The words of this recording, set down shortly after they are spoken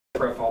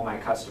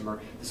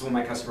customer. This is what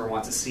my customer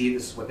wants to see.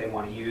 This is what they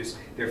want to use.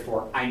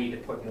 Therefore, I need to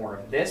put more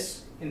of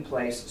this in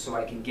place so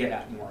I can get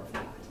at more of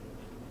that.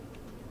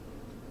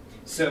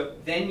 So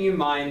then you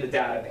mine the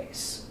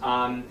database.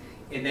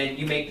 And then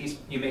you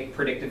make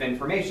predictive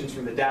informations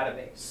from the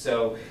database.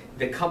 So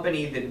the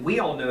company that we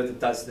all know that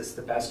does this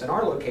the best in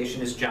our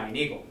location is Giant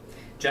Eagle.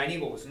 Giant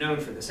Eagle was known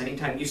for this.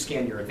 Anytime you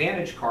scan your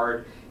Advantage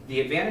card, the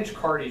Advantage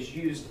card is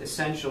used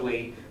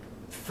essentially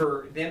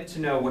for them to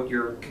know what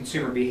your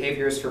consumer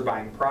behavior is for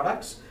buying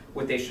products,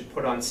 what they should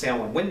put on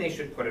sale and when they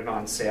should put it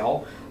on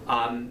sale,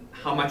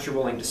 how much you're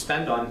willing to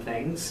spend on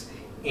things,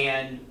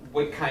 and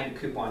what kind of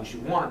coupons you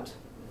want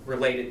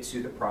related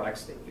to the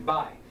products that you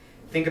buy.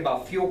 Think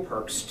about fuel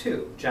perks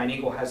too. Giant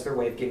Eagle has their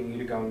way of getting you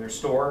to go in their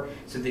store,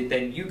 so that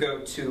then you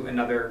go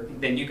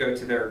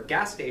to their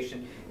gas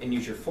station and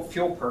use your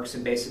fuel perks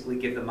and basically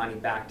give the money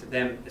back to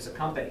them as a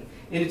company.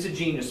 And it's a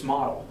genius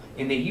model,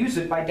 and they use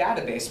it by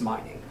database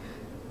mining.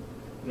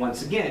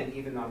 Once again,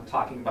 even though I'm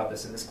talking about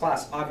this in this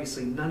class,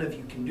 obviously none of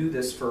you can do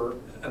this for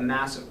a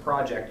massive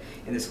project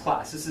in this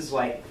class. This is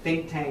like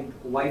think tank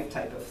life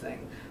type of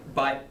thing,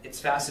 but it's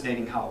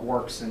fascinating how it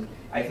works, and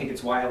I think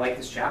it's why I like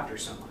this chapter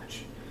so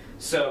much.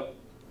 So,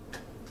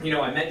 you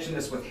know, I mentioned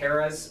this with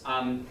Harrah's.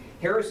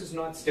 Harrah's is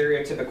not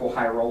stereotypical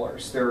high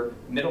rollers. They're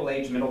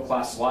middle-aged,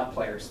 middle-class slot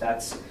players.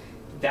 That's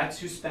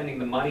who's spending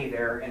the money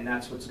there, and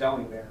that's what's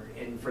going there.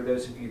 And for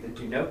those of you that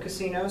do know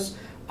casinos,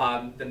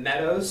 the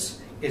Meadows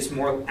is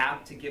more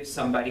apt to give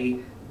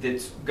somebody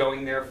that's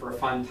going there for a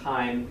fun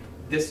time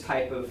this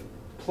type of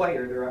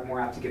player. They're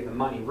more apt to give them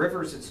money.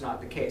 Rivers, it's not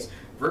the case.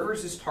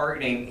 Rivers is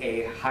targeting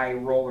a high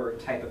roller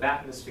type of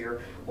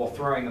atmosphere while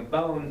throwing a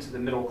bone to the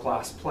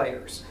middle-class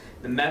players.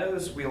 The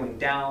Meadows, Wheeling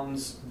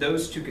Downs,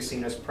 those two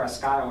casinos,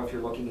 Presque Isle, if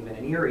you're looking even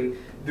in Erie,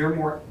 they're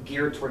more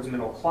geared towards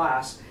middle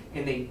class,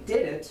 and they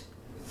did it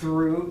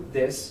through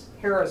this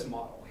Harrah's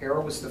model.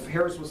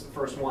 Harrah's was the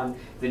first one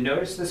that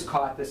noticed this,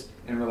 caught this,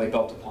 and really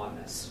built upon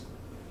this.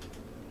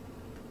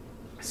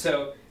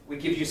 So we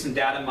give you some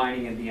data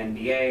mining in the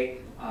NBA.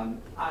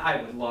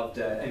 I would love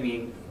to. I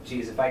mean,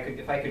 geez, if I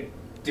could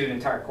do an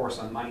entire course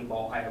on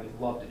Moneyball, I would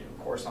love to do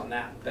a course on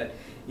that. But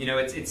you know,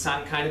 it's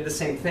not kind of the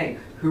same thing.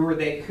 Who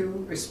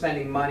is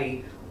spending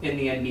money in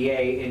the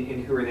NBA,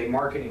 and who are they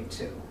marketing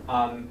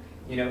to?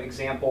 You know,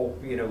 example.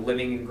 You know,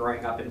 living and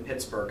growing up in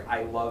Pittsburgh,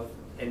 I love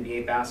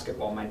NBA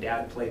basketball. My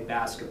dad played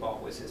basketball;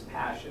 it was his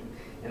passion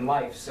in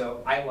life.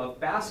 So I love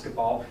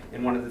basketball,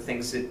 and one of the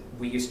things that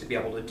we used to be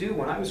able to do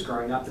when I was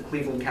growing up, the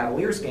Cleveland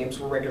Cavaliers games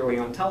were regularly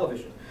on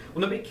television.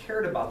 Well, nobody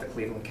cared about the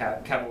Cleveland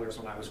Cavaliers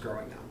when I was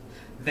growing up.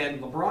 Then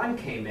LeBron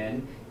came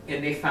in,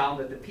 and they found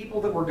that the people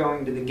that were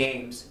going to the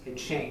games had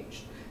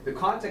changed. The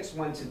context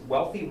went to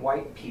wealthy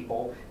white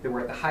people that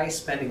were at the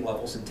highest spending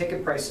levels, and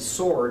ticket prices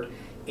soared,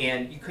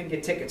 and you couldn't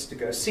get tickets to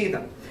go see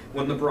them.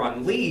 When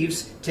LeBron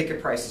leaves,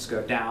 ticket prices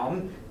go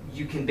down.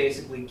 You can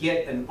basically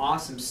get an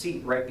awesome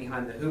seat right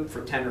behind the hoop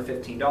for $10 or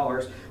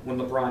 $15. When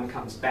LeBron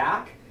comes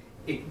back,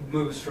 it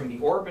moves from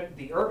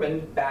the urban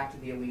back to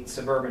the elite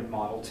suburban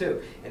model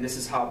too. And this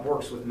is how it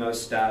works with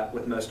most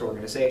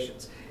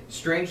organizations.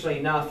 Strangely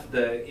enough,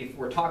 if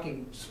we're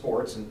talking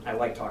sports, and I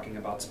like talking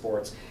about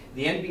sports,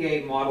 the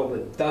NBA model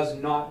that does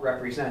not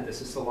represent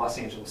this is the Los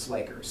Angeles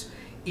Lakers.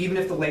 Even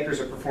if the Lakers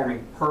are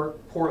performing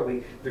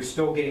poorly, they're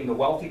still getting the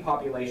wealthy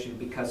population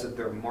because of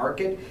their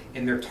market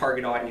and their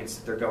target audience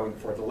that they're going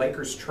for. The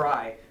Lakers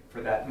try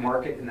for that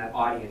market and that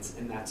audience,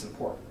 and that's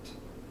important.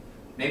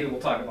 Maybe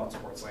we'll talk about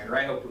sports later.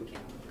 I hope we can.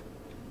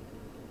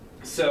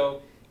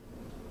 So,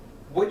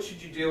 what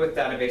should you do with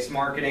database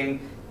marketing?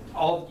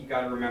 All you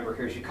got to remember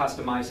here is you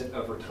customize it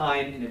over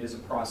time, and it is a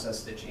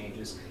process that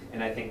changes,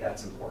 and I think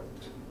that's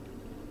important.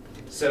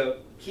 So,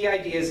 key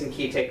ideas and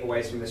key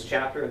takeaways from this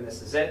chapter, and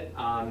this is it.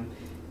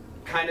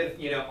 Kind of,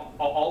 you know,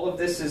 all of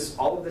this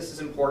is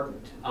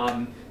important.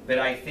 But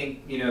I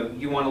think, you know,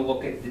 you want to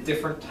look at the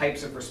different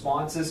types of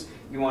responses.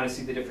 You want to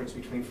see the difference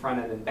between front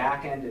end and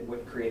back end and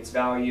what creates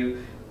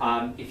value.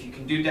 If you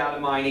can do data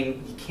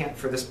mining, you can't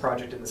for this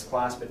project in this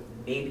class, but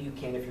maybe you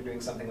can if you're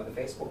doing something with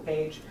a Facebook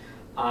page.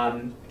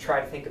 Try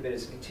to think of it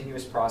as a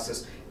continuous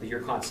process that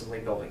you're constantly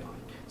building on.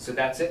 So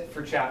that's it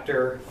for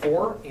chapter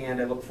 4,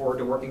 and I look forward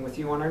to working with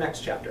you on our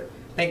next chapter.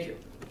 Thank you.